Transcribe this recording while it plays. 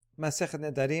Masechet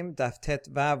Nedarim, Daf Tet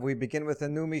Vav. We begin with a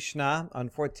new Mishnah on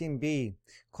 14b.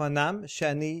 Konam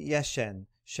shani yashen,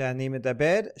 shani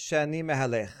medaber, shani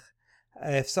mehalech.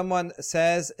 If someone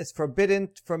says it's forbidden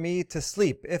for me to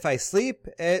sleep, if I sleep,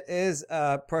 it is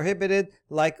prohibited,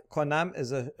 like konam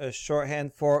is a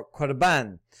shorthand for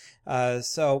korban.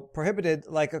 So prohibited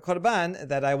like a korban,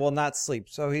 that I will not sleep.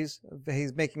 So he's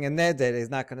making a neder, he's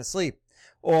not going to sleep.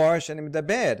 Or shani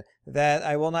medaber, that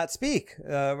I will not speak,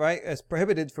 right? It's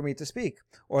prohibited for me to speak.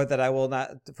 Or that I will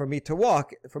not, for me to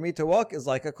walk. For me to walk is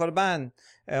like a korban.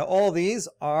 All these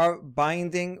are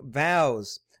binding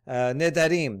vows.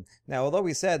 Nedarim. Now, although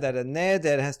we said that a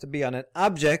neder has to be on an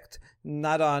object,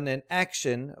 not on an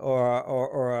action,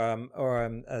 or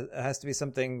has to be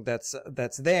something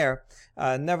that's there.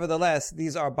 Nevertheless,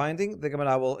 these are binding. The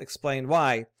Gemara will explain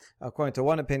why. According to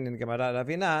one opinion, Gemara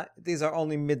Ravina, these are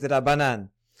only midrabanan.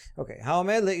 Okay.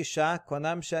 Haomer leisha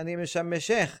konam shani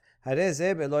meshameshech. Or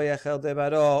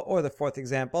the fourth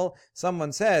example,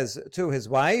 someone says to his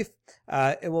wife,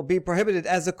 it will be prohibited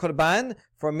as a korban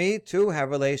for me to have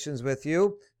relations with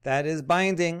you. That is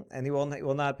binding, and he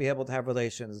will not be able to have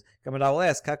relations. Gemara will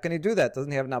ask, how can he do that? Doesn't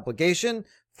he have an obligation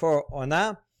for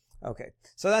ona? Okay,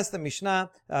 so that's the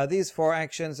Mishnah. These four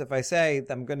actions, if I say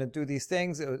I'm going to do these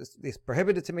things, it's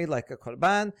prohibited to me like a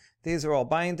korban. These are all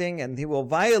binding, and he will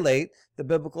violate the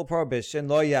biblical prohibition.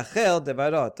 Lo yachel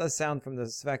devarot. It does sound from the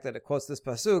fact that it quotes this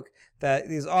pasuk that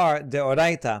these are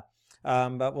deoraita.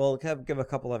 But we'll give a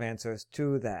couple of answers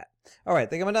to that. All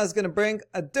right, the Gemara is going to bring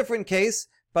a different case,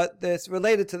 but it's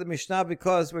related to the Mishnah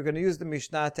because we're going to use the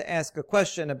Mishnah to ask a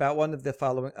question about one of the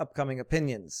following upcoming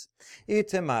opinions.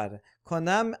 Itemar,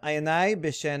 konam aynai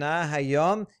b'shena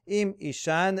hayom im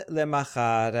ishan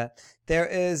lemachar. There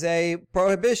is a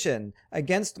prohibition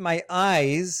against my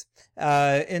eyes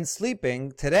in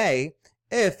sleeping today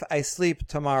if I sleep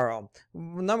tomorrow.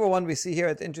 Number one, we see here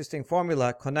at the interesting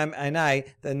formula, konam ainai,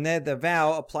 the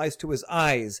vow applies to his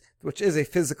eyes, which is a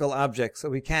physical object. So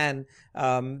we can,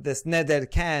 this neder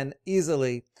can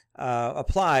easily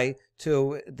apply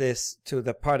to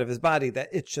the part of his body that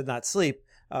it should not sleep.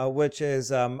 Which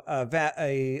is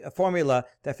a formula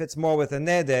that fits more with a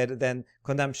neder than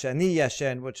konam shani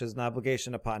yashen, which is an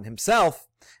obligation upon himself,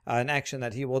 an action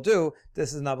that he will do.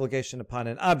 This is an obligation upon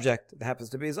an object that happens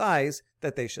to be his eyes,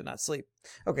 that they should not sleep.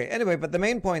 Okay, anyway, but the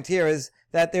main point here is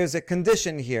that there's a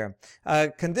condition here. A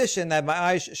condition that my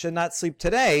eyes should not sleep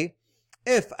today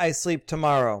if I sleep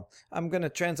tomorrow. I'm going to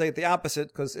translate the opposite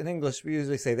because in English we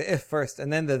usually say the if first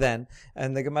and then the then.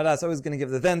 And the Gemara is always going to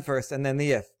give the then first and then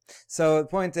the if. So the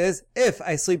point is, if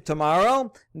I sleep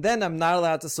tomorrow, then I'm not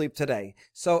allowed to sleep today.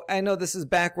 So I know this is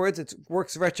backwards. It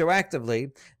works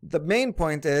retroactively. The main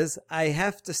point is I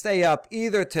have to stay up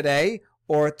either today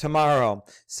or tomorrow.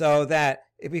 So that,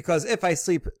 because if I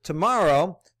sleep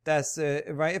tomorrow, that's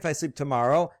right. If I sleep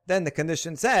tomorrow, then the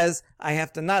condition says I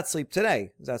have to not sleep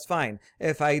today. That's fine.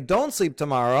 If I don't sleep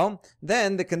tomorrow,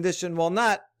 then the condition will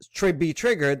not be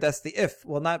triggered. That's the if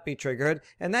will not be triggered.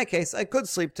 In that case, I could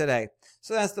sleep today.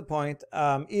 So that's the point.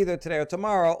 Either today or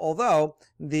tomorrow. Although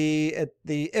the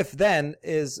if then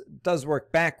does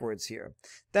work backwards here.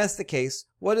 That's the case.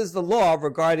 What is the law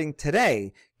regarding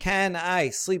today? Can I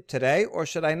sleep today or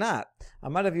should I not?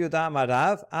 Amar Rav Yehuda Amar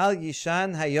Rav, al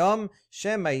yishan hayom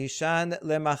shema yishan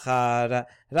lemachar.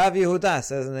 Rav Yehuda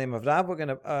says in the name of Rav. We're going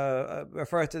to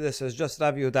refer to this as just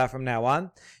Rav Yehuda from now on.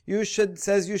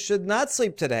 Says you should not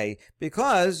sleep today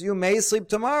because you may sleep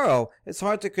tomorrow. It's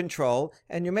hard to control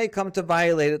and you may come to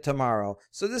violate it tomorrow.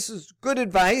 So this is good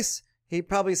advice. He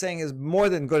probably saying is more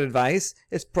than good advice.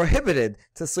 It's prohibited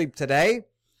to sleep today,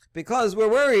 because we're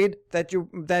worried that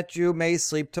you may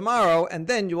sleep tomorrow and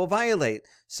then you will violate.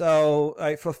 So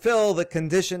fulfill the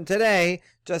condition today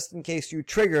just in case you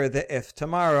trigger the if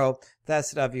tomorrow.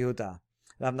 That's Rav Yehuda.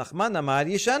 Rav Nachman Amar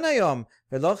Yishan Hayom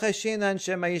V'lo Cheshinan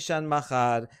Shema Yishan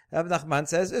Machar. Rav Nachman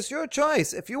says it's your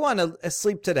choice. If you want to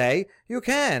sleep today, you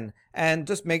can, and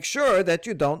just make sure that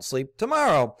you don't sleep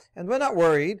tomorrow. And we're not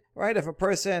worried, right? If a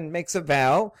person makes a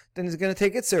vow, then he's going to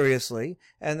take it seriously,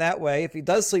 and that way, if he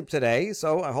does sleep today,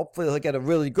 so hopefully he'll get a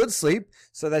really good sleep,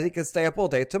 so that he can stay up all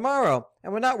day tomorrow.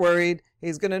 And we're not worried.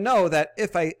 He's going to know that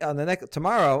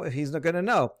tomorrow, if he's not going to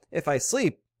know if I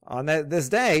sleep on this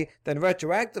day, then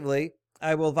retroactively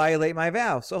I will violate my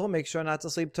vow. So he'll make sure not to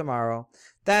sleep tomorrow.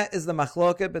 That is the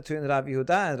machloket between Rav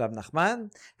Yehuda and Rav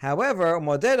Nachman. However,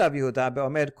 modeh Rav Yehuda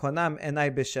beomer konam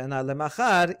enai b'shena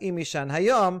lemachar im ishan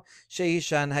hayom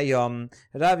sheishan hayom.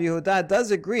 Rav Yehuda does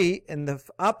agree in the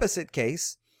opposite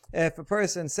case. If a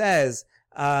person says,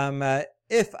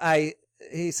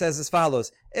 he says as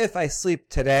follows, if I sleep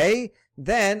today,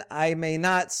 then I may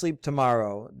not sleep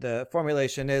tomorrow. The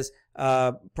formulation is,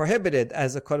 prohibited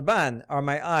as a korban are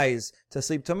my eyes to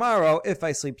sleep tomorrow if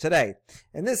I sleep today.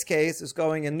 In this case, it's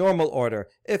going in normal order.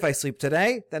 If I sleep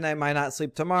today, then I might not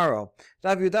sleep tomorrow.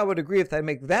 Rav Yehuda would agree if I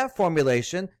make that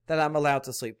formulation that I'm allowed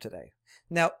to sleep today.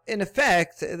 Now, in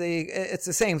effect, it's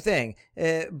the same thing.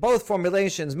 Both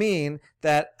formulations mean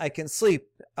that I can sleep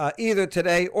either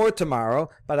today or tomorrow,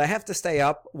 but I have to stay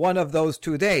up one of those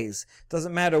 2 days.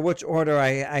 Doesn't matter which order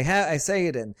I say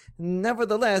it in.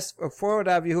 Nevertheless, for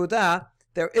Rav Yehuda,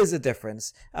 there is a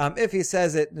difference. If he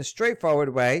says it in a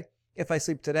straightforward way, if I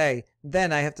sleep today,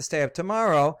 then I have to stay up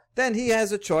tomorrow, then he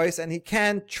has a choice and he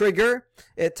can trigger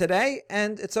it today,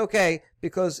 and it's okay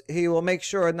because he will make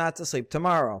sure not to sleep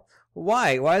tomorrow.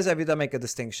 Why? Why does Rav Yehuda make a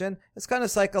distinction? It's kind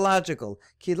of psychological.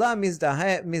 Kila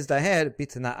mizdaher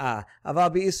bitna'a,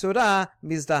 aval bi'isura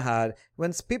mizdahar.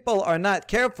 When people are not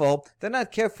careful, they're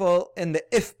not careful in the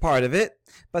if part of it,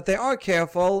 but they are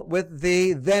careful with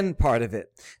the then part of it.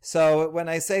 So when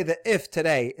I say the if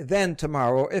today, then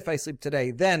tomorrow, or if I sleep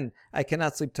today, then I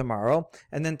cannot sleep tomorrow,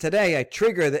 and then today I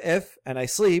trigger the if and I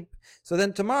sleep, so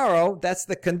then tomorrow, that's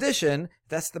the condition,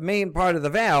 that's the main part of the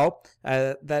vow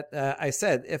that I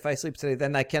said, if I sleep today,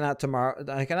 then I cannot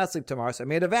sleep tomorrow. So I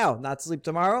made a vow not to sleep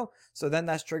tomorrow. So then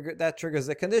that triggers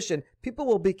the condition. People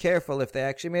will be careful if they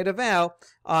actually made a vow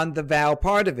on the vow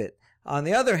part of it. On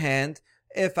the other hand,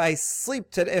 if I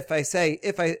sleep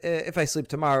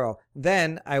tomorrow,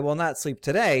 then I will not sleep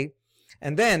today.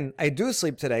 And then I do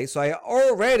sleep today, so I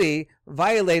already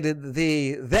violated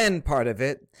the then part of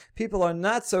it. People are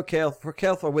not so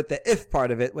careful with the if part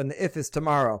of it when the if is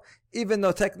tomorrow. Even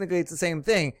though technically it's the same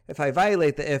thing, if I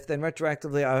violate the if, then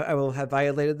retroactively I will have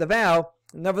violated the vow.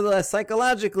 Nevertheless,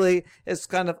 psychologically, it's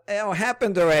kind of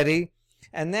happened already,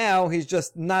 and now he's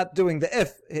just not doing the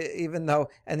if,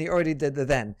 and he already did the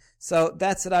then. So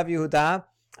that's Rav Yehuda.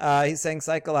 He's saying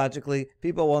psychologically,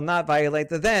 people will not violate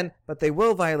the then, but they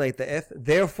will violate the if.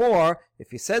 Therefore,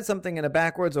 if you said something in a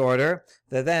backwards order,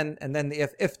 the then, and then the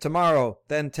if tomorrow,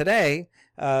 then today,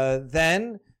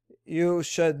 then you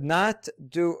should not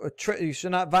you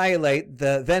should not violate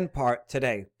the then part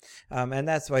today. And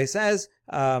that's why he says,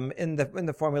 in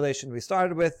the formulation we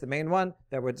started with, the main one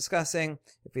that we're discussing,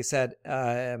 if he said,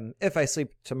 if I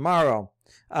sleep tomorrow,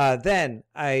 then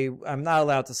I'm not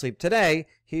allowed to sleep today,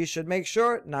 he should make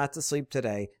sure not to sleep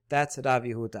today. That's Rav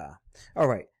Yehuda. All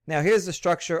right. Now here's the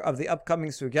structure of the upcoming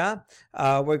sugya.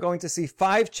 We're going to see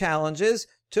 5 challenges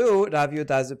to Rav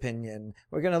Yehuda's opinion.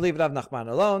 We're going to leave Rav Nachman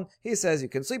alone. He says you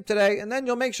can sleep today, and then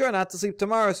you'll make sure not to sleep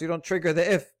tomorrow so you don't trigger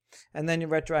the if. And then you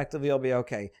retroactively you'll be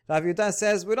okay. Rav Yehuda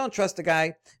says we don't trust the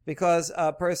guy because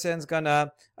a person's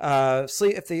gonna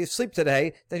sleep. If they sleep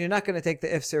today, then you're not going to take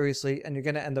the if seriously, and you're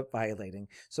going to end up violating.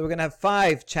 So we're going to have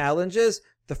 5 challenges.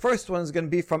 The first one is going to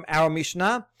be from our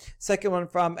Mishnah. Second one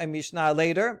from a Mishnah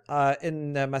later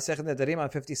in Masechet Nedarim on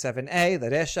 57a, the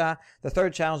Resha. The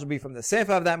third challenge will be from the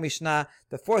Sefer of that Mishnah.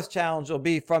 The fourth challenge will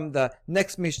be from the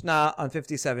next Mishnah on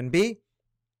 57b.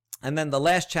 And then the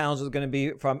last challenge is going to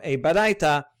be from a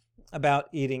Baraita about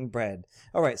eating bread.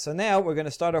 All right, so now we're going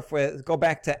to go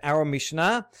back to our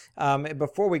Mishnah.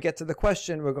 Before we get to the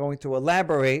question, we're going to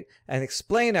elaborate and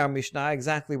explain our Mishnah,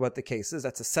 exactly what the case is.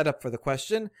 That's a setup for the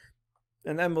question.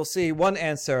 And then we'll see one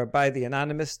answer by the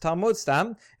anonymous Talmud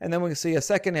Stam, and then we'll see a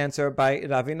second answer by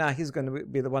Ravina. He's going to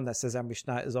be the one that says our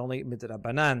Mishnah is only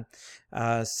midrabanan.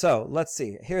 So let's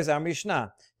see. Here's our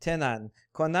Mishnah. Tenan.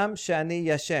 Konam shani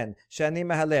yashen, shani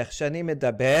mahalech, shani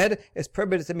medaber is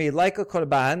prohibited to me like a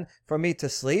korban for me to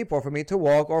sleep, or for me to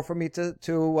walk, or for me to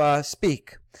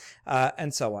speak,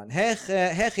 and so on.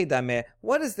 Hechidame.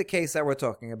 What is the case that we're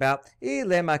talking about?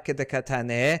 Ilema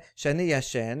kedekatane shani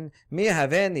yashen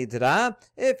mihave nidra.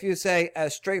 If you say a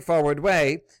straightforward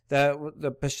way,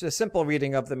 the simple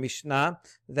reading of the Mishnah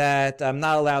that I'm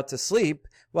not allowed to sleep.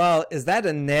 Well, is that a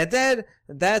neder?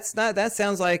 That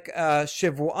sounds like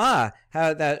shivu'ah.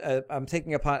 How that I'm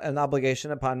taking an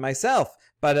obligation upon myself.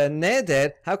 But a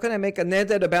neder, how can I make a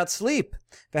neder about sleep?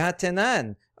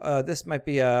 V'hatenan. This might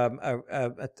be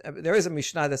there is a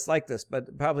Mishnah that's like this,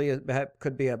 but probably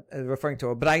could be referring to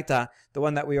a Braita, the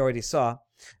one that we already saw.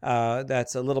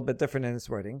 That's a little bit different in its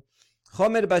wording.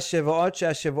 חומר בשבועות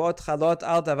שהשבועות חלות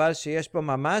על דבר שיש בו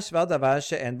ממש ועל דבר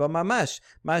שאין בו ממש,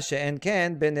 מה שאין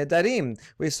כן בנדרים.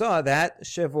 We saw that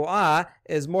שבועה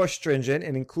is more stringent,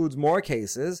 it includes more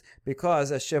cases,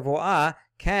 because a שבועה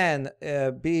can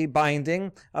be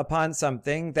binding upon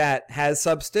something that has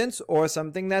substance or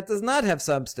something that does not have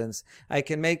substance. I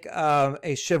can make a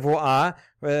shivu'ah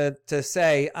to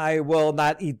say, I will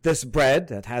not eat this bread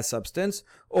that has substance,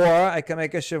 or I can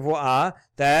make a shivu'ah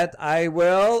that I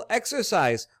will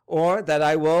exercise, or that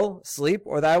I will sleep,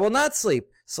 or that I will not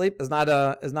sleep. Sleep is not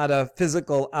a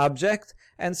physical object,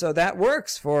 and so that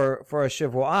works for a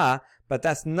shivua, but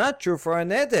that's not true for a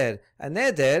neder. A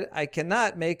neder, I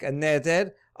cannot make a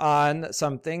neder on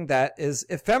something that is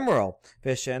ephemeral.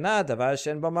 V'shena davar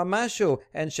shen bo mamashu,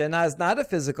 and shena is not a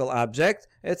physical object;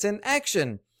 it's an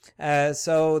action.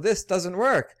 So this doesn't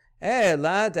work.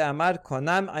 Rather,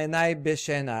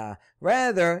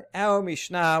 our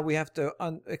Mishnah, we have to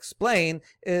explain,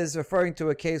 is referring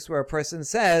to a case where a person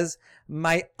says,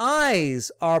 my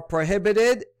eyes are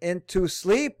prohibited into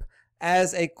sleep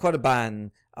as a korban.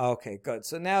 Okay, good.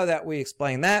 So now that we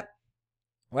explain that,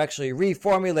 we're actually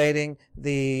reformulating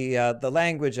the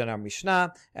language in our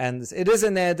Mishnah, and it is a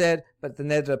neder, but the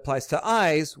neder applies to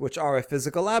eyes, which are a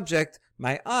physical object.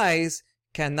 My eyes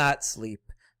cannot sleep.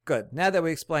 Good. Now that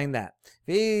we explained that.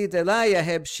 Now,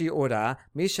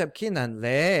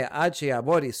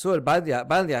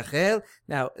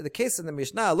 the case in the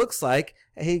Mishnah looks like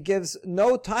he gives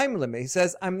no time limit. He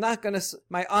says,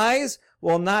 my eyes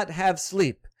will not have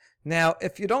sleep. Now,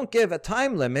 if you don't give a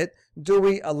time limit, do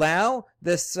we allow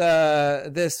this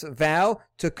vow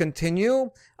to continue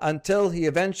until he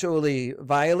eventually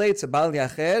violates a bal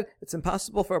yacher? It's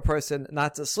impossible for a person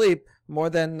not to sleep more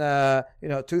than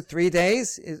 2-3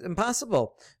 days. It's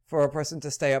impossible for a person to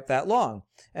stay up that long,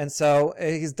 and so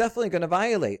he's definitely going to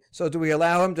violate. So, do we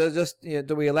allow him to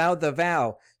do we allow the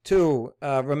vow to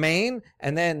remain,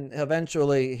 and then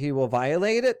eventually he will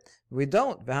violate it? We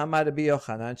don't. If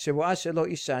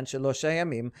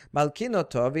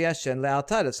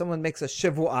someone makes a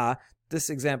shivua, this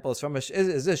example is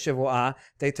a shivua,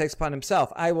 that he takes upon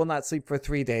himself, I will not sleep for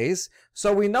 3 days.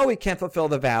 So we know he can't fulfill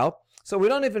the vow. So we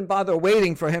don't even bother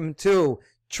waiting for him to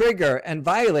trigger and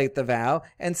violate the vow.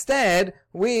 Instead,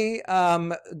 we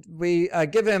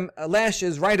give him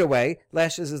lashes right away.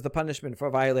 Lashes is the punishment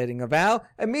for violating a vow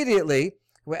immediately.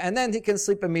 And then he can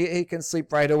sleep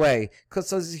right away,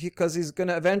 because he's going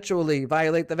to eventually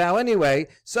violate the vow anyway.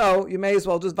 So you may as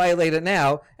well just violate it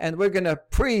now, and we're going to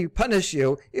pre-punish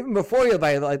you even before you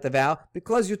violate the vow,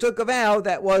 because you took a vow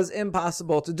that was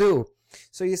impossible to do.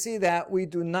 So you see that we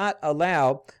do not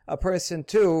allow a person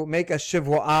to make a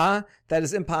shivua that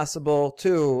is impossible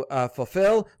to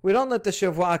fulfill. We don't let the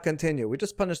shivua continue. We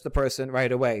just punish the person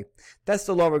right away. That's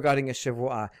the law regarding a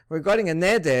shivua. Regarding a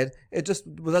neder,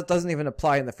 that doesn't even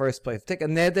apply in the first place. Take a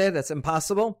neder that's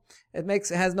impossible, it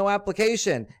has no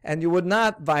application, and you would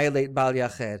not violate bal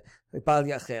yacher.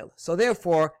 So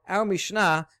therefore, our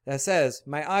Mishnah that says,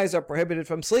 my eyes are prohibited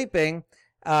from sleeping,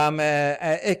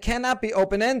 it cannot be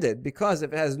open-ended, because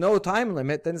if it has no time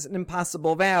limit, then it's an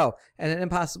impossible vow, and an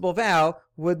impossible vow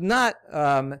would not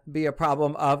be a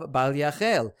problem of bal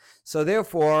yachel. So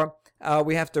therefore,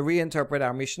 we have to reinterpret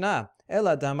our Mishnah.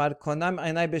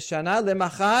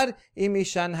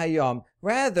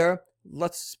 Rather,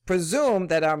 let's presume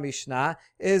that our Mishnah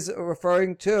is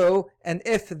referring to an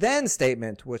if-then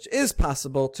statement, which is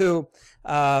possible to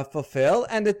fulfill,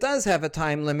 and it does have a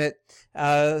time limit.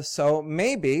 So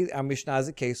maybe our Mishnah is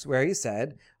a case where he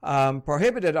said,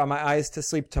 prohibited are my eyes to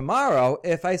sleep tomorrow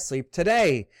if I sleep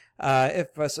today.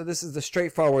 So this is the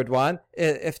straightforward one.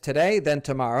 If today, then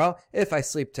tomorrow. If I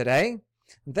sleep today,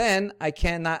 then I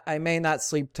may not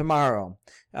sleep tomorrow.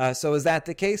 So is that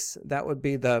the case? That would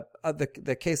be the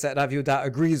case that Rav Yehuda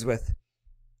agrees with,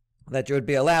 that you would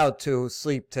be allowed to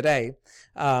sleep today.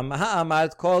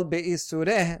 Ha'amad kol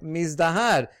be'isureh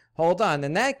mizdahar. Hold on.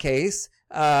 In that case,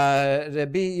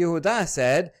 Rabbi Yehuda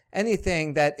said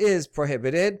anything that is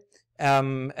prohibited,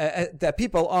 that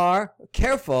people are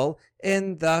careful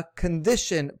in the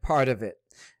condition part of it.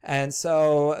 And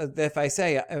so if I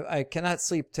say I cannot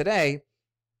sleep today,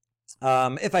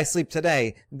 if I sleep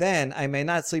today, then I may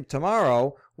not sleep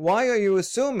tomorrow, why are you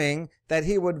assuming that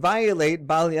he would violate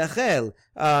bal yachel?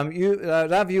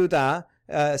 Rav Yehuda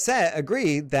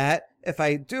agreed that if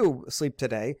I do sleep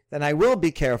today, then I will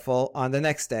be careful on the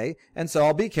next day, and so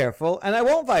I'll be careful, and I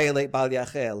won't violate bal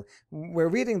yachel. We're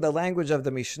reading the language of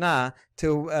the Mishnah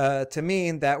to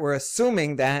mean that we're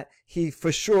assuming that he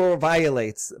for sure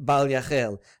violates bal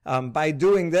yachel. By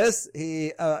doing this,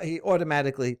 he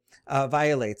automatically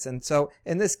violates, and so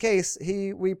in this case,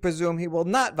 we presume he will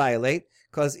not violate,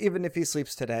 because even if he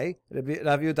sleeps today,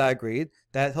 Rav Yehuda agreed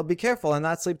that he'll be careful and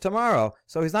not sleep tomorrow.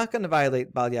 So he's not going to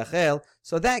violate bal yachel.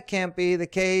 So that can't be the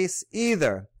case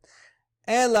either.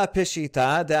 Ela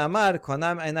pishita de amar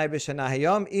konam einai b'shana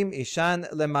hayom im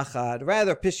ishan lemachar.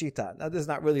 Rather pishita. Now this is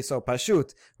not really so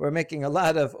pashut. We're making a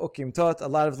lot of ukimtot, a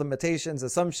lot of limitations,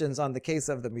 assumptions on the case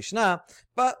of the Mishnah.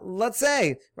 But let's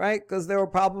say, right, because there were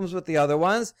problems with the other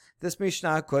ones, this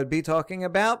Mishnah could be talking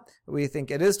about, we think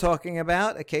it is talking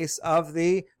about, a case of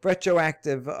the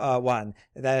retroactive one.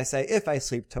 That I say, if I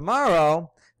sleep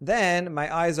tomorrow, then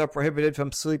my eyes are prohibited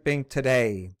from sleeping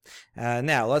today.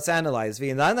 Now, let's analyze.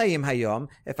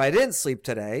 If I didn't sleep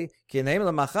today, then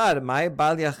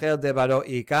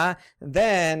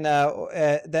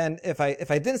if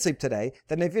I didn't sleep today,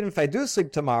 then even if I do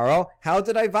sleep tomorrow, how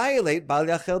did I violate Bal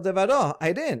Yachel Devaro?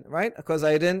 I didn't, right? Because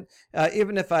I didn't,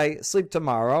 even if I sleep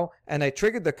tomorrow and I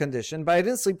triggered the condition, but I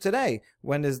didn't sleep today.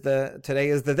 Today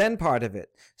is the then part of it.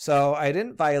 So I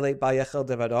didn't violate Bal Yachel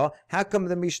Devaro. How come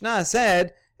the Mishnah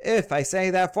said, if I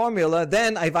say that formula,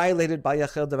 then I violated Bal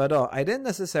Yachel Devaro? I didn't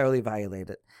necessarily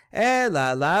violate it. Rather,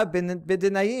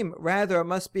 it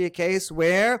must be a case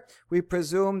where we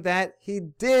presume that he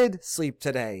did sleep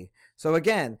today. So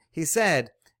again, he said,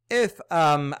 if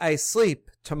I sleep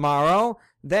tomorrow,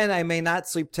 then I may not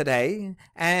sleep today.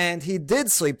 And he did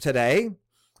sleep today.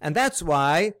 And that's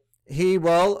why he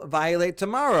will violate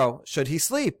tomorrow, should he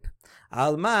sleep.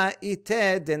 Alma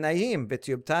ite denayim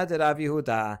v'tiyubta de Rav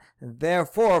Yehuda.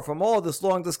 Therefore, from all this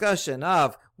long discussion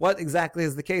of what exactly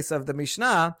is the case of the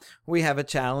Mishnah, we have a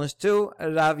challenge to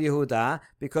Rav Yehuda,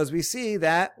 because we see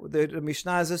that the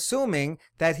Mishnah is assuming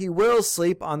that he will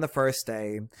sleep on the first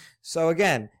day. So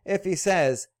again, if he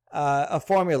says a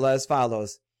formula as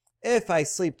follows: if I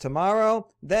sleep tomorrow,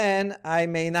 then I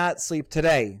may not sleep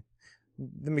today.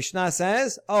 The Mishnah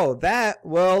says, that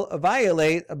will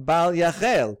violate Bal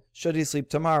Yachel, should he sleep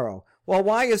tomorrow. Well,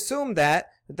 why assume that?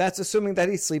 That's assuming that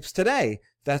he sleeps today.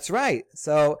 That's right.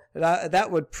 So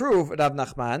that would prove, Rav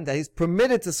Nachman, that he's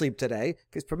permitted to sleep today.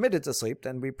 If he's permitted to sleep,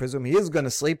 then we presume he is going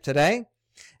to sleep today.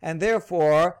 And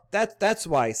therefore, that's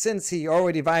why, since he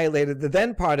already violated the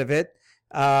then part of it,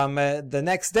 the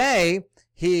next day,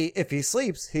 if he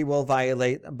sleeps, he will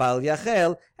violate Bal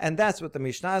Yachel, and that's what the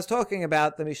Mishnah is talking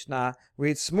about. The Mishnah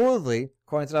reads smoothly.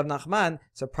 According to Rav Nachman,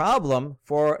 it's a problem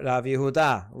for Rav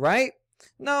Yehuda, right?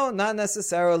 No, not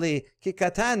necessarily.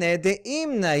 Kikatane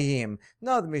de'im nayim.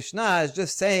 No, the Mishnah is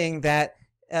just saying that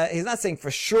he's not saying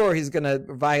for sure he's going to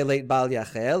violate Bal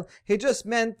Yachel. He just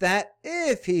meant that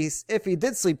if he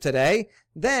did sleep today,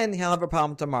 then he'll have a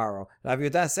problem tomorrow. Rav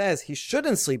Yehuda says he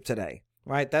shouldn't sleep today.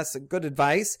 Right, that's good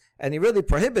advice, and he really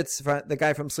prohibits the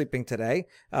guy from sleeping today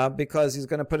because he's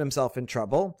going to put himself in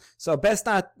trouble. So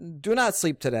do not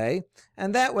sleep today,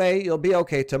 and that way you'll be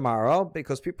okay tomorrow,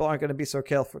 because people aren't going to be so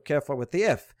careful with the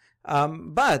if.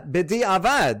 But bidi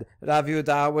avad, Rav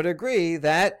Yehuda would agree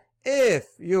that if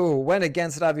you went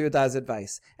against Rav Yehuda's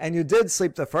advice and you did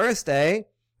sleep the first day,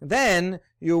 then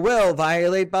you will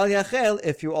violate Bal Yachel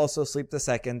if you also sleep the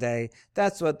second day.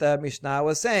 That's what the Mishnah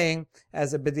was saying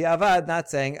as a b'diavad, not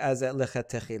saying as a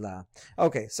lechatechila.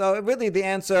 Okay, so really the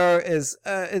answer is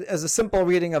as a simple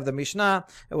reading of the Mishnah.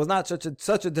 It was not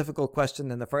such a difficult question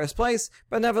in the first place,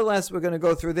 but nevertheless we're going to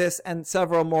go through this and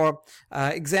several more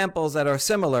examples that are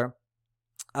similar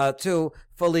to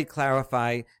fully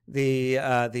clarify the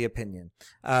opinion.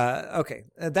 Okay,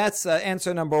 that's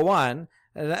answer number one.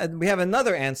 We have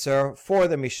another answer for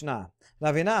the Mishnah.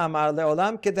 Ravina amar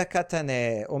leolam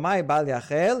kedakatane umay bal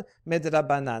yachel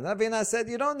midrabanan. Ravina said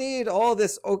you don't need all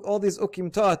these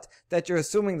ukimtot that you're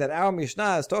assuming that our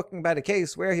Mishnah is talking about a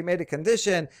case where he made a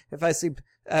condition. If I sleep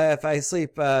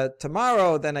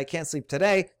tomorrow, then I can't sleep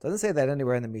today. Doesn't say that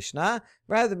anywhere in the Mishnah.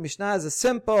 Rather, the Mishnah is a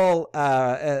simple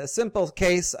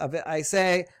case of it.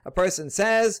 A person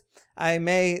says, I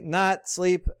may not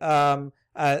sleep.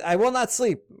 I will not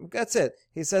sleep. That's it.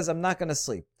 He says, I'm not going to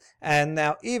sleep. And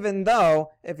now, even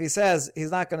though, if he says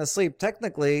he's not going to sleep,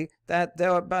 technically, that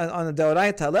on the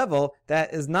Deoraita level,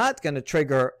 that is not going to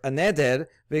trigger a neder,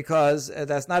 because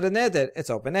that's not a neder. It's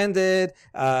open-ended.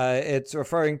 It's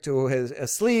referring to his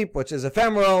sleep, which is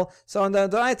ephemeral. So on the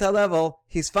Deoraita level,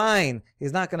 he's fine.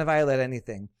 He's not going to violate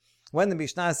anything. When the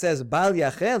Mishnah says Bal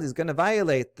Yachel, he's going to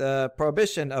violate the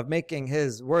prohibition of making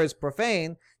his words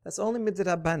profane. That's only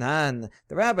midrabanan.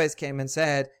 The rabbis came and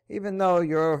said, even though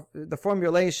the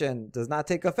formulation does not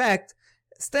take effect,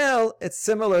 still it's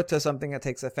similar to something that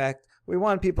takes effect. We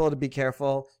want people to be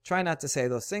careful. Try not to say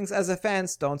those things as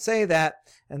offense. Don't say that.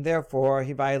 And therefore,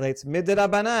 he violates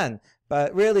midrabanan.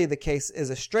 But really, the case is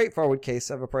a straightforward case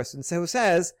of a person who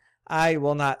says, I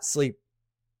will not sleep.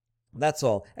 That's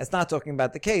all. It's not talking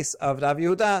about the case of Rav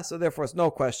Yehuda, so therefore it's no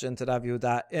question to Rav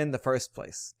Yehuda in the first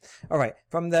place. All right,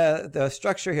 from the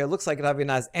structure here, it looks like Rav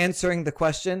Yehuda is answering the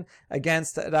question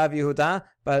against Rav Yehuda,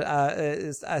 but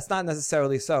it's not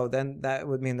necessarily so. Then that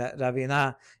would mean that Rav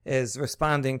Yehuda is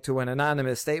responding to an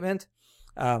anonymous statement.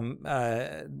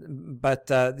 But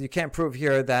you can't prove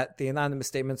here that the anonymous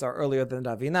statements are earlier than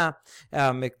Ravina.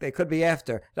 They could be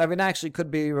after. Ravina actually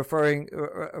could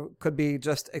be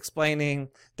just explaining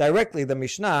directly the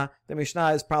Mishnah. The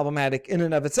Mishnah is problematic in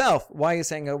and of itself. Why are you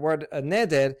saying a word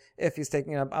neder if he's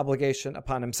taking an obligation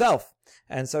upon himself?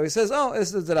 And so he says, oh,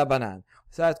 this is the Rabbanan.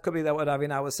 So that could be that what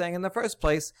Ravina was saying in the first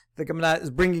place. The Gemara is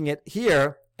bringing it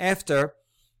here after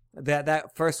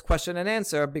that first question and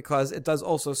answer, because it does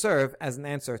also serve as an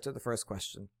answer to the first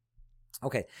question.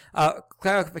 Okay,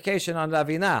 clarification on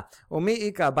Ravina. Umi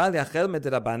ika bal yachel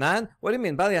midrabanan. What do you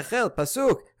mean, bal yachel?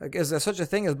 Pasuk. Is there such a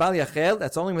thing as bal yachel?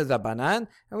 That's only midrabanan?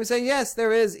 And we say, yes,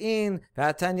 there is in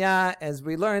Vatanya, as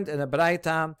we learned in a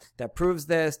Braita that proves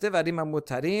this. Devarim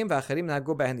mutarim v'acherim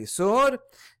nagu behen isur.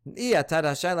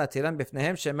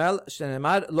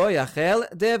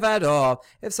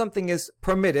 If something is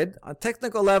permitted, on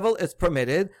technical level it's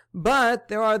permitted, but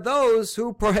there are those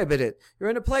who prohibit it.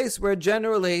 You're in a place where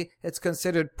generally it's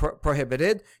considered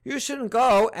prohibited. You shouldn't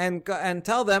go and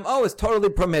tell them, oh, it's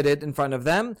totally permitted in front of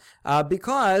them,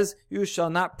 because you shall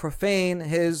not profane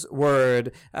his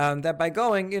word. That by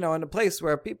going, in a place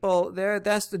where people there,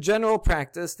 that's the general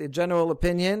practice, the general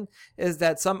opinion is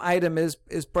that some item is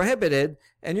prohibited,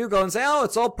 and you go and say, oh,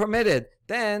 it's all permitted,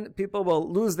 then people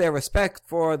will lose their respect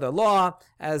for the law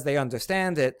as they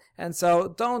understand it. And so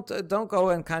don't go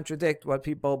and contradict what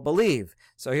people believe.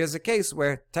 So here's a case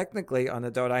where technically on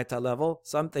the Doraita level,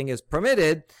 something is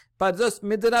permitted, but just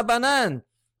midrabanan,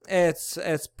 it's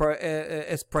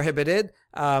prohibited,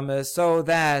 so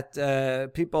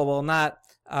that people will not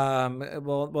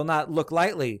look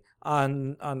lightly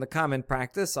on the common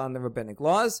practice, on the rabbinic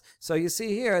laws. So you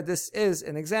see here, this is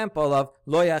an example of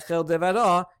lo yachel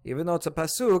devaro, even though it's a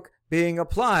pasuk, being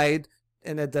applied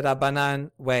in a derabanan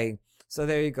way. So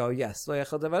there you go. Yes, lo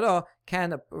yachel devaro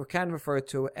can refer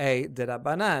to a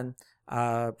derabanan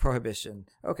prohibition.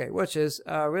 Okay, which is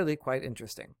really quite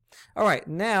interesting. All right,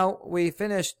 now we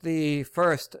finished the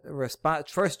first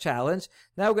challenge.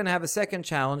 Now we're going to have a second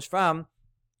challenge from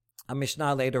a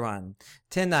Mishnah later on.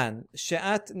 Tenan,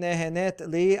 she'at nehenet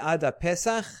li ad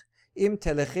Pesach, im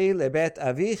telechi lebet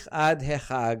avich ad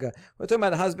hechag. We're talking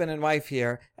about a husband and wife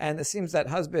here, and it seems that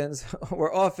husbands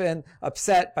were often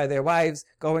upset by their wives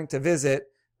going to visit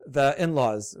the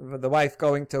in-laws, the wife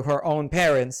going to her own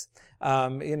parents.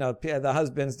 The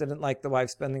husbands didn't like the wife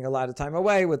spending a lot of time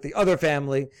away with the other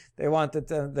family. They wanted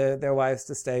their wives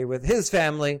to stay with his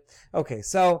family. Okay,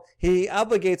 so he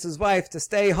obligates his wife to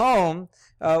stay home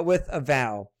with a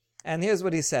vow. And here's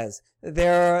what he says. At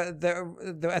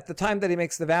the time that he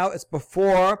makes the vow, it's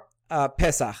before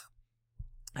Pesach.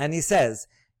 And he says,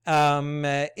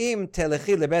 Im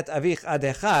telechi lebet avich ad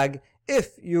hechag,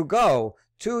 if you go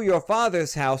to your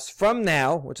father's house from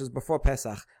now, which is before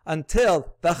Pesach,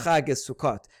 until the Chag is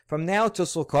Sukkot. From now to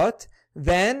Sukkot,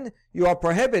 then you are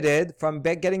prohibited from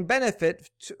getting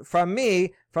benefit from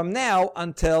me from now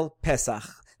until Pesach.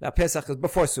 Now Pesach is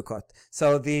before Sukkot.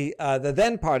 So the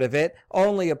then part of it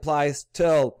only applies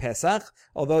till Pesach,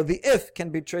 although the if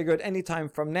can be triggered anytime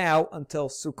from now until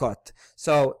Sukkot.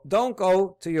 So don't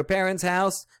go to your parents'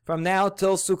 house from now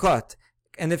till Sukkot.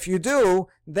 And if you do,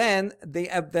 then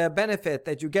the benefit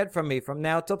that you get from me from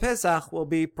now till Pesach will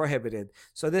be prohibited.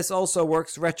 So this also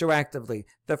works retroactively.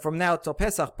 The from now till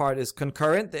Pesach part is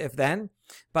concurrent, the if then,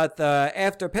 but the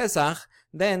after Pesach,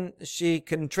 then she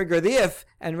can trigger the if,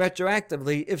 and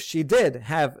retroactively, if she did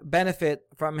have benefit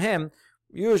from him,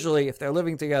 usually if they're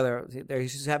living together,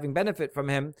 she's having benefit from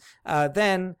him,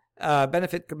 then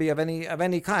benefit could be of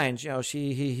any kind.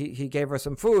 He gave her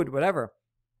some food, whatever.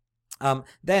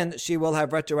 Then she will have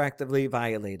retroactively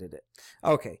violated it.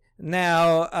 Okay,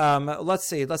 now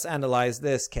let's analyze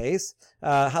this case.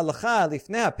 Halacha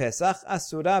lifnei Pesach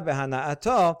asura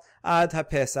behana'ato ad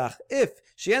haPesach. If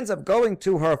she ends up going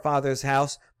to her father's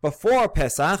house before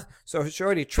Pesach, so she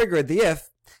already triggered the if,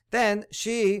 then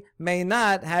she may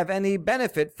not have any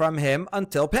benefit from him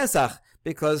until Pesach,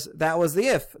 because that was the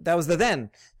if, that was the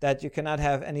then, that you cannot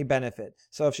have any benefit.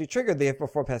 So if she triggered the if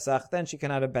before Pesach, then she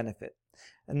cannot have benefit.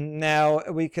 Now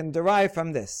we can derive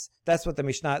from this. That's what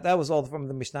that was all from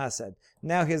the Mishnah said.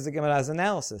 Now here's the Gemara's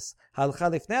analysis.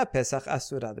 Halcha lifnei Pesach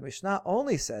asura. The Mishnah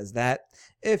only says that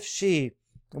if she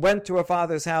went to her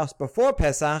father's house before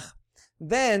Pesach,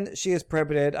 then she is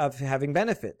prohibited of having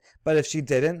benefit. But if she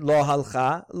didn't, lo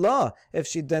halcha, lo. If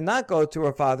she did not go to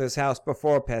her father's house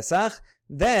before Pesach,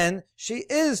 then she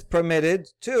is permitted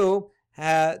to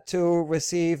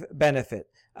receive benefit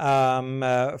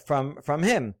from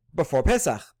him before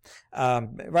Pesach,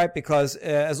 right? Because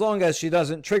as long as she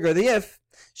doesn't trigger the if,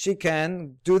 she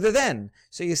can do the then.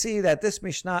 So you see that this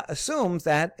Mishnah assumes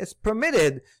that it's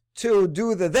permitted to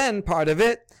do the then part of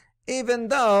it, even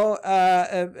though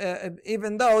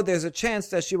there's a chance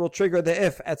that she will trigger the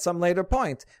if at some later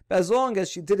point. But as long as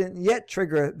she didn't yet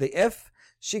trigger the if,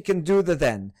 she can do the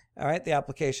then. All right, the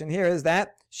application here is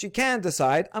that she can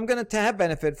decide, I'm going to have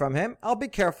benefit from him. I'll be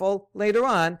careful later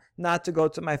on not to go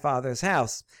to my father's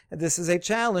house. And this is a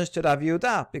challenge to Rav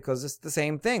Yehuda, because it's the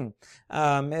same thing.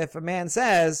 If a man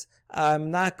says, I'm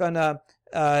not going to,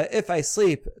 if I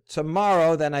sleep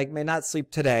tomorrow, then I may not sleep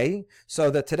today.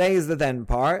 So the today is the then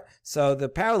part. So the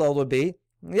parallel would be,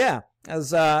 yeah,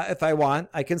 as if I want,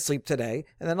 I can sleep today,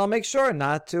 and then I'll make sure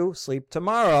not to sleep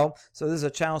tomorrow. So this is a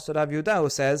challenge to Rav Yehuda, who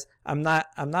says I'm not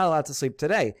allowed to sleep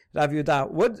today. Rav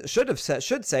Yehuda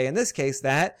should say in this case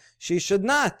that she should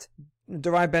not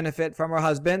derive benefit from her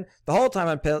husband the whole time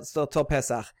until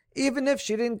Pesach, even if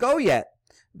she didn't go yet,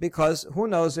 because who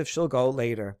knows if she'll go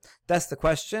later. That's the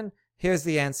question. Here's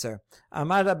the answer.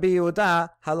 Amar Rabbi Yehuda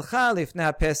halcha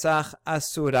lifnei Pesach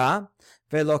asura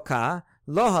veloka.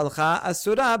 Lo halcha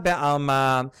asura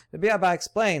be'alma. Rabbi Abba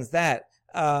explains that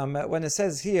when it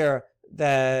says here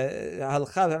the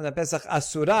halcha Pesach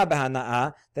asura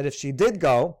be'hana'a, that if she did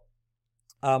go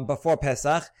before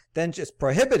Pesach, then it's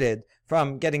prohibited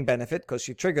from getting benefit because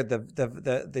she triggered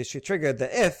the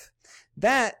if.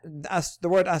 That the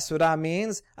word asura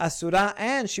means asura,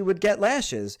 and she would get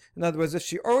lashes. In other words, if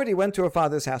she already went to her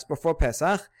father's house before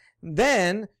Pesach,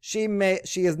 then she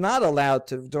is not allowed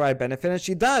to derive benefit, and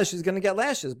she does, she's going to get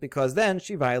lashes, because then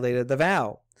she violated the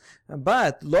vow.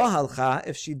 But lo halcha,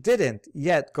 if she didn't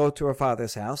yet go to her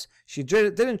father's house, she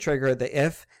didn't trigger the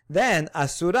if, then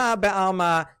asura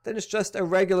be'alma, then it's just a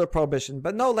regular prohibition,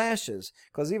 but no lashes,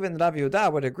 because even Rav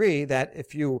Yehuda would agree that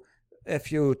if you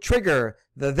trigger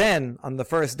the then on the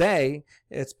first day,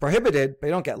 it's prohibited, but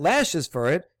you don't get lashes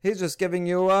for it. He's just giving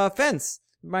you a offense.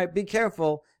 You might be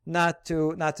careful not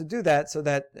to do that, so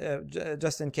that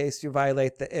just in case you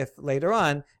violate the if later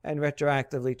on and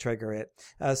retroactively trigger it.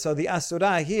 So the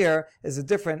asura here is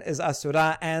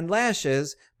asura and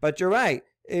lashes, but you're right.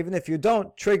 Even if you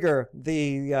don't trigger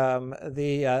even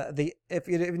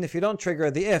if you don't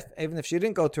trigger the if, even if she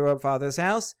didn't go to her father's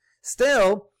house,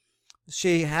 still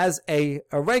she has a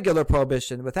regular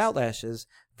prohibition without lashes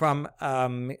from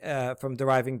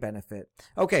deriving benefit.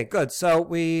 Okay, good. So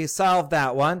we solved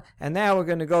that one, and now we're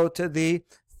going to go to the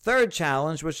third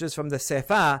challenge, which is from the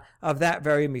Sefa of that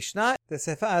very Mishnah. The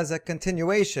Sefa is a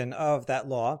continuation of that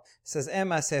law. It says,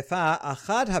 Ema Sefa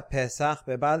achad haPesach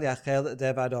bebal yachel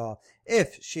devado.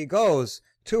 If she goes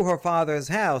to her father's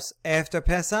house after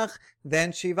Pesach,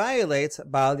 then she violates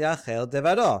Bal Yachel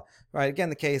Devado. Right, again,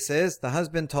 the case is, the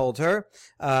husband told her,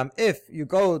 if you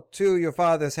go to your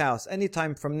father's house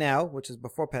anytime from now, which is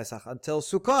before Pesach, until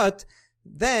Sukkot,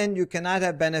 then you cannot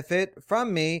have benefit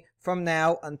from me from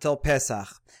now until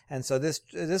Pesach. And so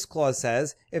this clause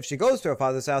says, if she goes to her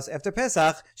father's house after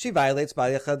Pesach, she violates Bal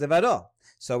Yachel Devado.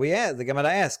 So the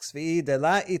Gemara asks, if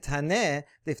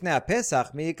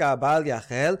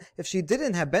she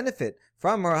didn't have benefit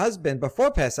from her husband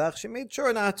before Pesach, she made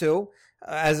sure not to,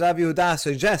 as Rav Yehuda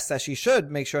suggests that she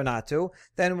should make sure not to,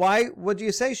 then why would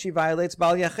you say she violates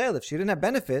Bal Yachel? If she didn't have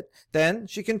benefit, then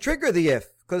she can trigger the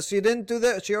if, because she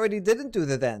already didn't do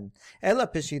the then. Ela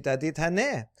peshita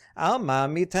dithaneh. Alma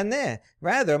mitaneh.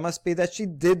 Rather, it must be that she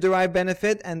did derive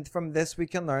benefit, and from this we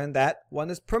can learn that one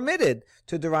is permitted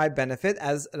to derive benefit,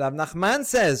 as Rav Nachman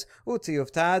says, Uti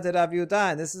yufta de Rav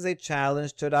Yehuda, and this is a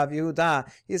challenge to Rav Yehuda.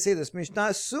 You see, this Mishnah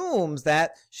assumes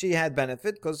that she had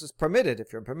benefit because it's permitted.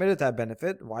 If you're permitted to have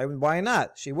benefit, why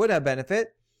not? She would have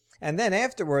benefit. And then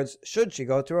afterwards, should she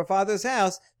go to her father's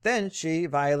house, then she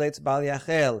violates Bal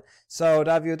Yachel. So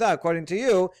Rav Yehuda, according to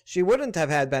you, she wouldn't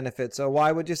have had benefit. So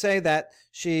why would you say that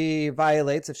she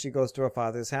violates if she goes to her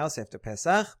father's house after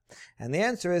Pesach? And the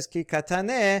answer is, Ki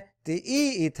kataneh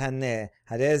di'i itaneh.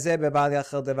 Hareze bebal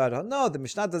Yachel devaro. No, the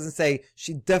Mishnah doesn't say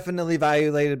she definitely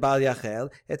violated Bal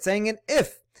Yachel. It's saying an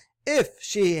if. If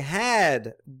she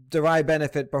had derived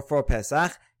benefit before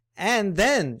Pesach, and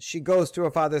then she goes to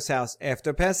her father's house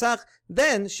after Pesach,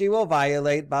 then she will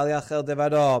violate Bal Yachel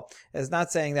Devado. It's not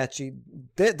saying that she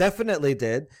definitely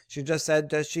did. She just said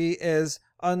that she is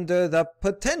under the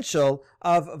potential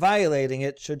of violating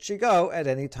it should she go at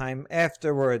any time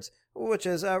afterwards, which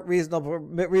is a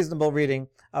reasonable reading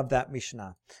of that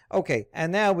Mishnah. Okay,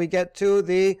 and now we get to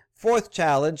the fourth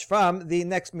challenge from the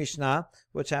next Mishnah,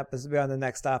 which happens to be on the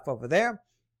next stop over there.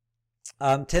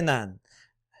 Tenan.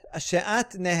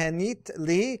 She'at nehenit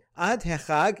li ad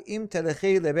hechag im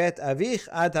telechi lebet avich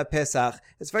ad haPesach.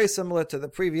 It's very similar to the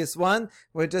previous one.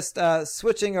 We're just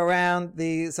switching around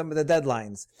some of the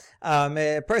deadlines.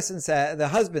 The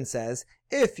husband says,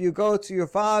 if you go to your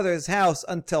father's house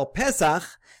until Pesach,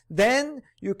 then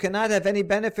you cannot have any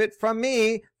benefit from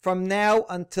me from now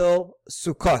until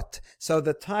Sukkot. So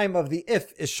the time of the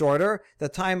if is shorter, the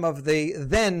time of the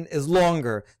then is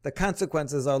longer, the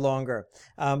consequences are longer.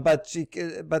 But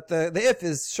the if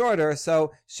is shorter,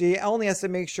 so she only has to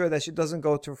make sure that she doesn't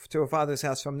go to her father's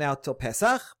house from now till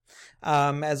Pesach.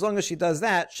 As long as she does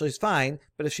that, she's fine.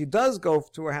 But if she does go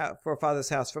to her father's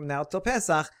house from now till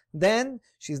Pesach, then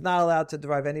she's not allowed to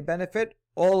derive any benefit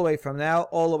all the way from now,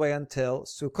 all the way until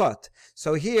Sukkot.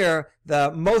 So here,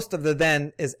 the most of the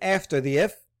then is after the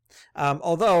if,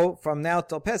 although from now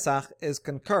till Pesach is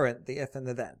concurrent, the if and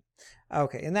the then.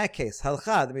 Okay, in that case,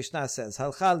 halcha, the Mishnah says,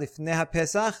 halcha lifnei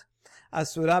ha-Pesach,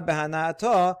 asura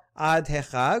behana'ato ad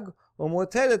hechag,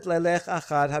 umuteret lelech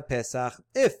achad ha-Pesach.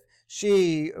 If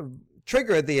she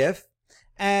triggered the if,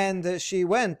 and she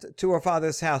went to her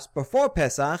father's house before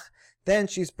Pesach, then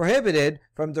she's prohibited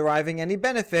from deriving any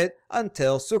benefit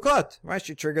until Sukkot, right?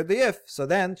 She triggered the if, so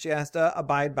then she has to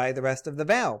abide by the rest of the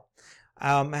vow.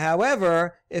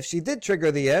 However, if she did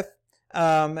trigger the if,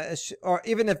 or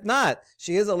even if not,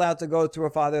 she is allowed to go to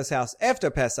her father's house after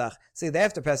Pesach. See, the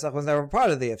after Pesach was never part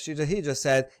of the if. He just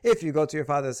said, if you go to your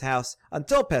father's house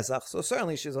until Pesach, so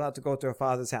certainly she's allowed to go to her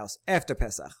father's house after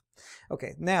Pesach.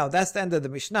 Okay, now that's the end of the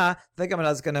Mishnah. The Gemara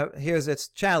is here's its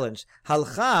challenge.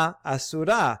 Halcha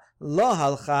asura, lo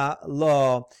halcha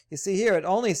lo. You see here, it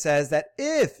only says that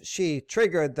if she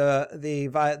triggered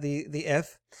the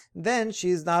if, then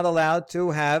she's not allowed to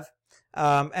have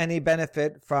any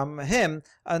benefit from him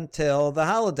until the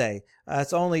holiday.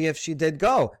 It's only if she did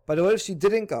go. But what if she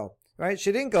didn't go? Right?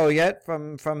 She didn't go yet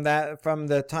from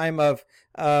the time of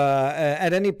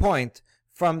at any point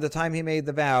from the time he made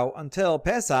the vow until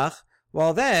Pesach.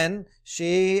 Well, then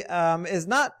she is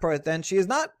not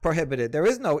prohibited. There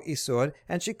is no isur,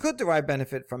 and she could derive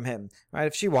benefit from him. Right?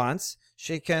 If she wants,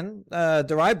 she can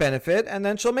derive benefit, and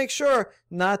then she'll make sure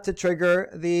not to trigger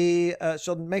the.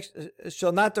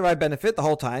 She'll not derive benefit the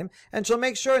whole time, and she'll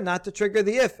make sure not to trigger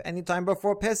the if anytime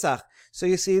before Pesach. So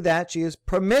you see that she is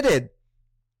permitted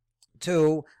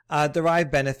to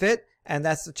derive benefit. And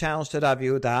that's the challenge to Rav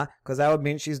Yehuda, because that would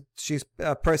mean she's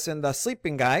a person, the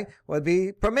sleeping guy, would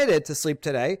be permitted to sleep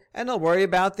today, and he'll worry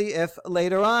about the if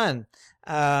later on.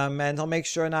 And he'll make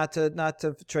sure not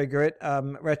to trigger it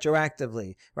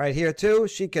retroactively. Right here too,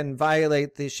 she can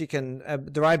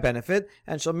derive benefit,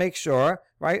 and she'll make sure,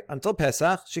 right, until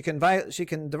Pesach, she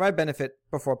can derive benefit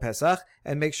before Pesach,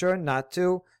 and make sure not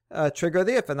to trigger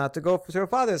the if, and not to go to her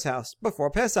father's house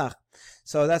before Pesach.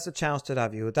 So that's a challenge to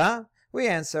Rav Yehuda. We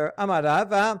answer, Amar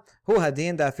Rava, hu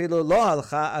hadin dafilu lo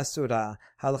halcha asura.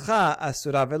 Halcha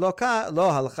asura veloka, lo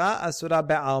halcha asura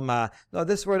be'alma. No,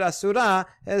 this word asura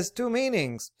has two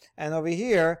meanings. And over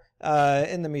here,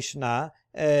 in the Mishnah,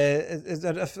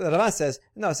 Rava says,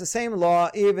 no, it's the same law,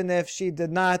 even if she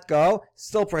did not go,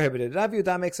 still prohibited. Rav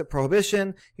Yehuda makes a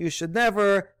prohibition. You should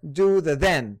never do the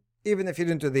then, even if you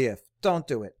didn't do the if. Don't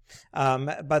do it.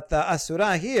 But the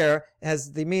asura here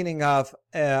has the meaning of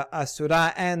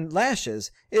asura and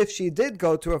lashes. If she did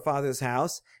go to her father's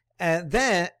house, and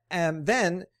then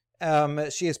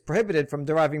she is prohibited from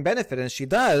deriving benefit, and she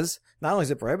does, not only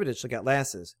is it prohibited, she'll get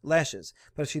lashes.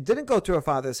 But if she didn't go to her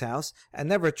father's house and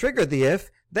never triggered the if,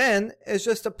 then it's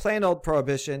just a plain old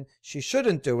prohibition. She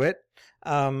shouldn't do it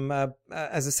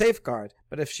as a safeguard.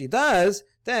 But if she does,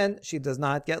 then she does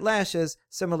not get lashes,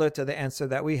 similar to the answer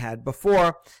that we had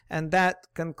before. And that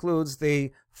concludes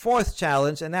the fourth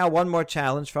challenge. And now one more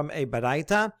challenge from a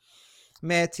baraita.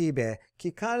 Me'etibe,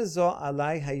 kikar zo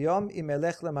alai hayom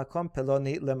imelech lemakom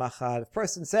peloni lemachar.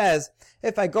 Person says,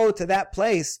 if I go to that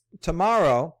place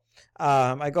tomorrow,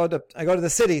 I go to the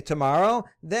city tomorrow,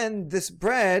 then this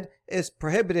bread is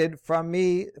prohibited from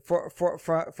me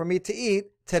for me to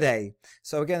eat today.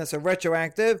 So again, it's a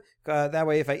retroactive. That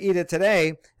way, if I eat it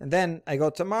today and then I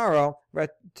go tomorrow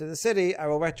to the city, I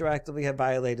will retroactively have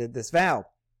violated this vow.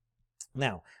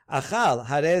 Now, achal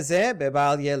hareze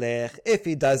bebal yelech. If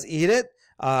he does eat it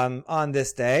on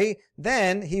this day,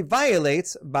 then he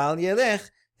violates bal yelech.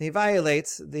 He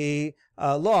violates the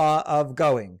law of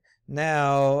going.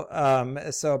 Now,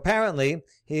 so apparently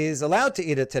he's allowed to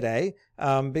eat it today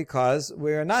because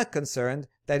we're not concerned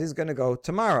that he's going to go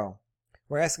tomorrow.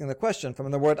 We're asking the question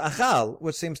from the word achal,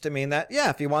 which seems to mean that, yeah,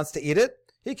 if he wants to eat it,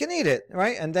 he can eat it,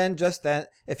 right? And then just that,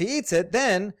 if he eats it,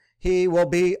 then he will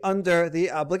be under the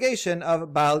obligation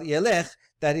of Bal Yelech,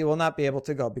 that he will not be able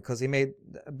to go, because he made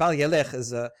Bal Yelech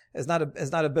is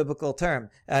not a biblical term.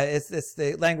 It's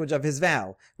the language of his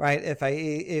vow, right? If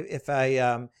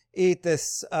I eat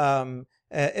this,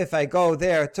 if I go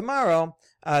there tomorrow,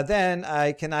 then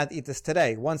I cannot eat this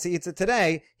today. Once he eats it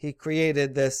today, he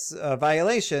created this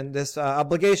violation, this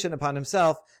obligation upon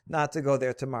himself not to go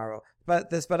there tomorrow. But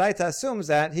this baraita assumes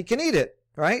that he can eat it,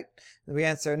 right? We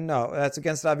answer, no, that's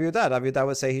against Rav Yehuda. Rav Yehuda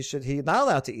would say he's not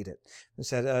allowed to eat it. We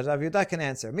said, Rav Yehuda can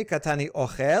answer, Mikatani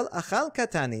ochel, achal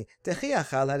katani, techi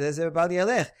achal hadezer bal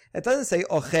yelech. It doesn't say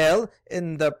ochel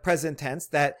in the present tense,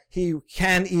 that he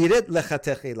can eat it, lecha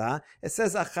techila. It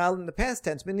says achal in the past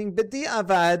tense, meaning b'di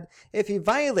avad, if he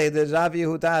violated Rav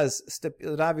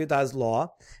Yehuda's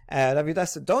law, Rav Yehuda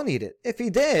said, don't eat it. If he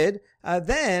did,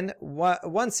 then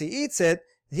once he eats it,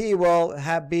 he will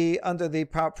be under the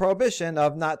prohibition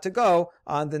of not to go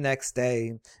on the next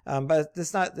day. But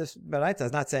this Baraita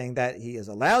is not saying that he is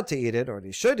allowed to eat it or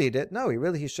he should eat it. No,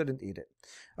 he shouldn't eat it.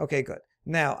 Okay, good.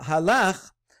 Now,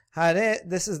 halach,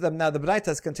 this is now the Baraita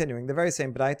is continuing. The very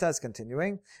same Baraita is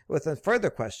continuing with a further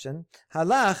question.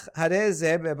 Halach,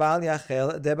 hareze bebal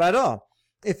yachel debaro.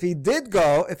 If he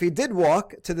did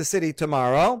walk to the city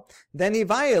tomorrow, then he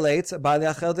violates bal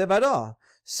yachel debaro.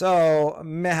 So,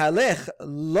 mehalech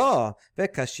lo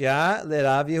vekashya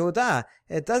leRav Yehuda.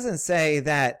 It doesn't say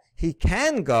that he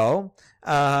can go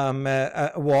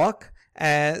walk.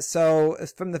 So,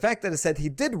 from the fact that it said he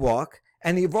did walk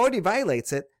and he already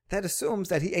violates it, that assumes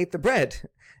that he ate the bread.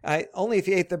 Only if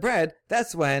he ate the bread,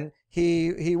 that's when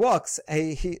he walks.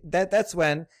 That's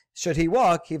when, should he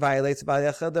walk, he violates Bal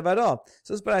Yachel Devaro.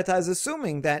 So this Baraita is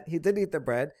assuming that he did eat the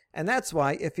bread, and that's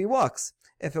why if he walks.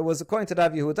 If it was according to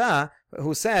Rav Yehuda,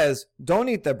 who says, don't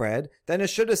eat the bread, then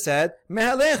it should have said,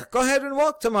 Mehalech, go ahead and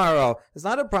walk tomorrow. It's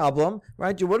not a problem,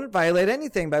 right? You wouldn't violate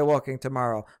anything by walking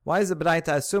tomorrow. Why is the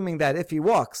Baraita assuming that if he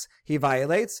walks, he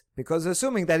violates? Because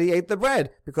assuming that he ate the bread,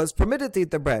 because permitted to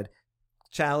eat the bread.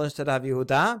 Challenge to Rav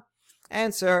Yehuda.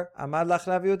 Answer, Amar lach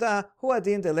Rav Yehuda, hu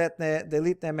adin delitne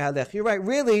mehalech. You're right,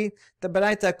 really, the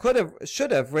Baraita should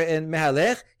have written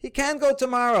mehalech. He can go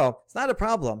tomorrow. It's not a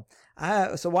problem.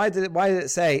 So why did it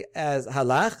say as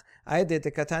halach? I did the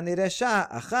katani resha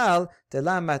achal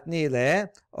telam matni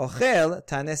le ochel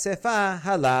tanesefa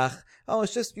halach. Oh,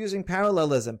 it's just using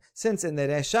parallelism. Since in the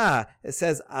resha it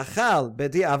says achal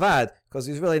bedi avad, because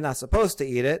he's really not supposed to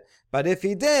eat it. But if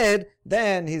he did,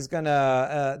 then he's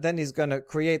gonna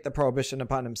create the prohibition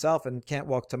upon himself and can't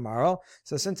walk tomorrow.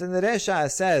 So since in the resha it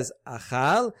says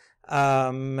achal,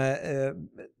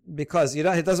 because he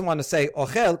doesn't want to say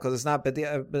ochel because it's not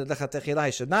lecha techila,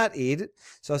 he should not eat.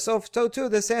 So too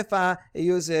the sefa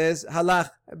uses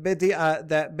halach bedi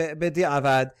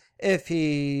avad. If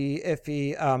he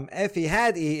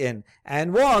had eaten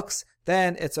and walks,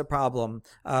 then it's a problem.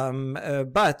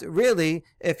 But really,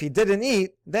 if he didn't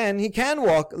eat, then he can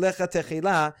walk lecha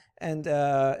techila. And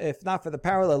if not for the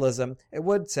parallelism, it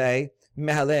would say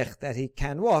mehalech, that he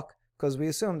can walk, because we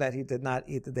assume that he did not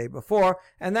eat the day before.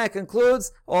 And that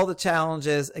concludes all the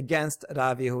challenges against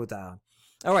Rav Yehuda.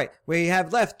 All right, we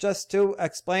have left just to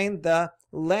explain the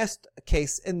last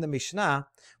case in the Mishnah,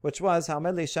 which was how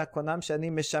it'll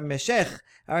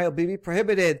be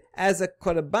prohibited as a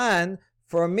korban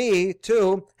for me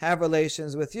to have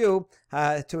relations with you,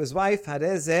 to his wife, that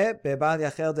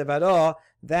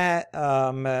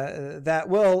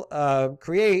will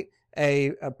create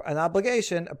an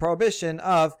obligation, a prohibition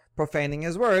of profaning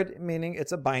his word, meaning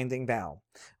it's a binding vow.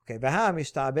 Okay,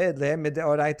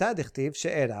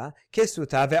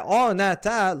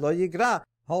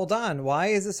 hold on, why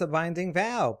is this a binding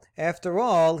vow? After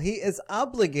all, he is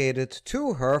obligated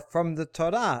to her from the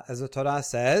Torah. As the Torah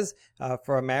says,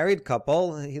 for a married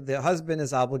couple, the husband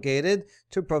is obligated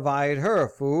to provide her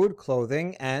food,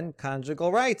 clothing, and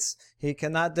conjugal rights. He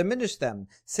cannot diminish them.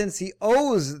 Since he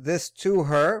owes this to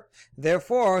her,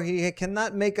 therefore he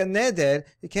cannot make a neder.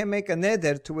 He can't make a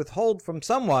neder to withhold from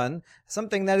someone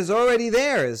something that is already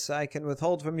theirs. I can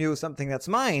withhold from you something that's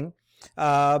mine.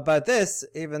 But this,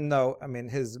 even though,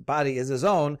 his body is his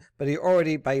own, but he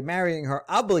already, by marrying her,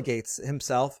 obligates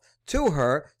himself to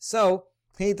her, so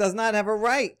he does not have a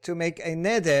right to make a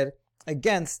neder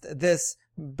against this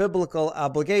biblical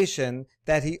obligation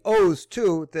that he owes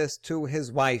to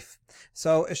his wife.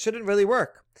 So it shouldn't really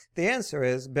work. The answer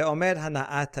is, Be'omer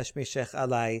hana'at tashmishech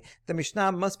alai. The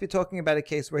Mishnah must be talking about a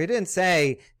case where he didn't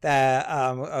say that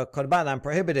korban, I'm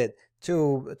prohibited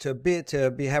to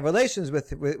have relations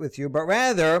with you, but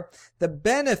rather the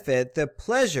benefit, the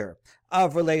pleasure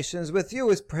of relations with you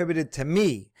is prohibited to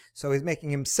me. So he's making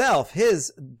himself,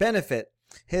 his benefit,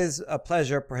 his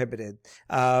pleasure prohibited.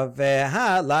 And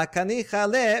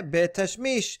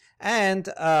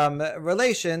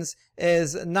relations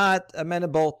is not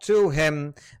amenable to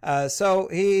him. So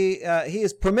he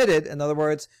is permitted, in other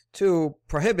words, to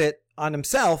prohibit on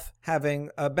himself having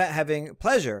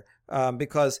pleasure.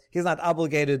 Because he's not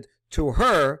obligated to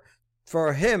her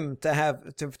for him to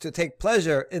have to take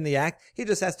pleasure in the act. He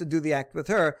just has to do the act with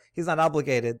her. He's not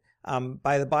obligated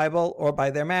by the Bible or by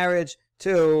their marriage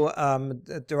to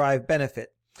derive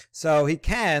benefit. So he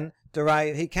can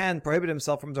prohibit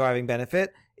himself from deriving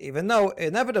benefit, even though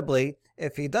inevitably,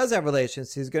 if he does have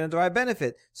relations, he's going to derive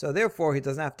benefit. So therefore, he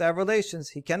doesn't have to have relations.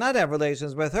 He cannot have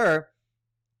relations with her.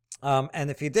 And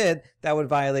if he did, that would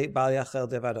violate Bal Yachel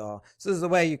Devaro. So this is the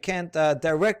way you can't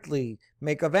directly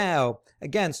make a vow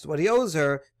against what he owes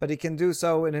her, but he can do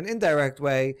so in an indirect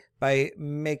way by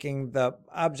making the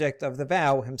object of the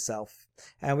vow himself.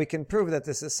 And we can prove that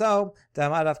this is so.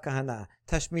 Damar Rav Kahana.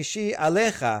 Tashmishi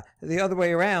alecha. The other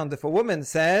way around. If a woman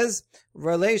says,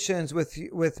 relations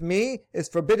with me is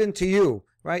forbidden to you,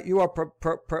 right? You are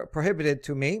prohibited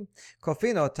to me.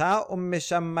 Kofinota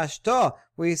mishamashto.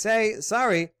 We say,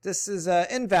 sorry, this is an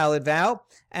invalid vow,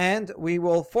 and we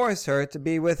will force her to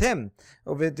be with him.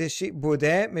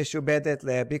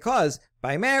 Because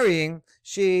by marrying,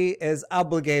 she is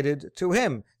obligated to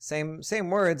him. Same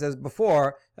words as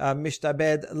before.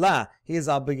 Mishtabed la. He is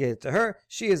obligated to her.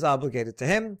 She is obligated to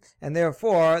him, and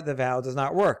therefore the vow does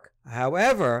not work.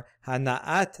 However,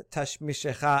 hanaat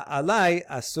tashmishecha alai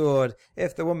asur.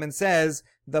 If the woman says,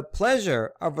 the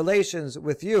pleasure of relations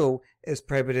with you is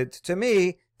prohibited to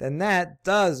me, then that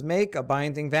does make a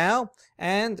binding vow,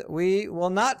 and we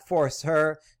will not force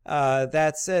her.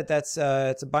 That's it. It's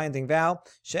a binding vow.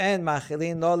 She'en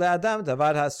machilin lo le'adam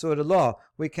davar hasur lo.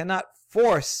 We cannot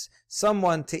force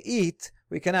someone to eat.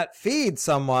 We cannot feed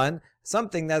someone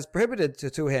something that's prohibited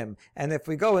to him. And if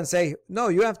we go and say, no,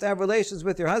 you have to have relations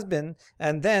with your husband,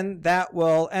 and then that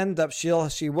will end up, she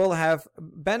will have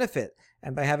benefit.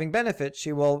 And by having benefit,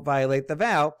 she will violate the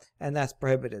vow, and that's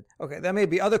prohibited. Okay, there may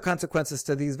be other consequences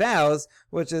to these vows,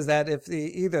 which is that if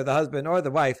either the husband or the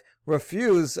wife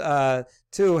refuse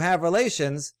to have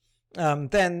relations,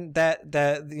 then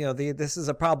this is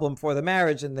a problem for the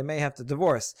marriage, and they may have to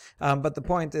divorce. But the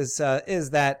point is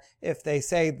that if they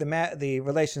say the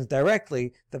relations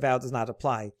directly, the vow does not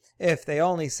apply. If they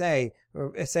only say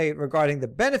regarding the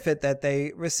benefit that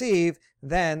they receive,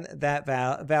 then that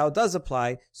vow does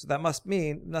apply. So that must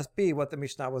be what the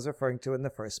Mishnah was referring to in the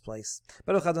first place.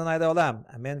 Baruch Adonai Le'olam.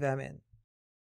 Amen ve'amen.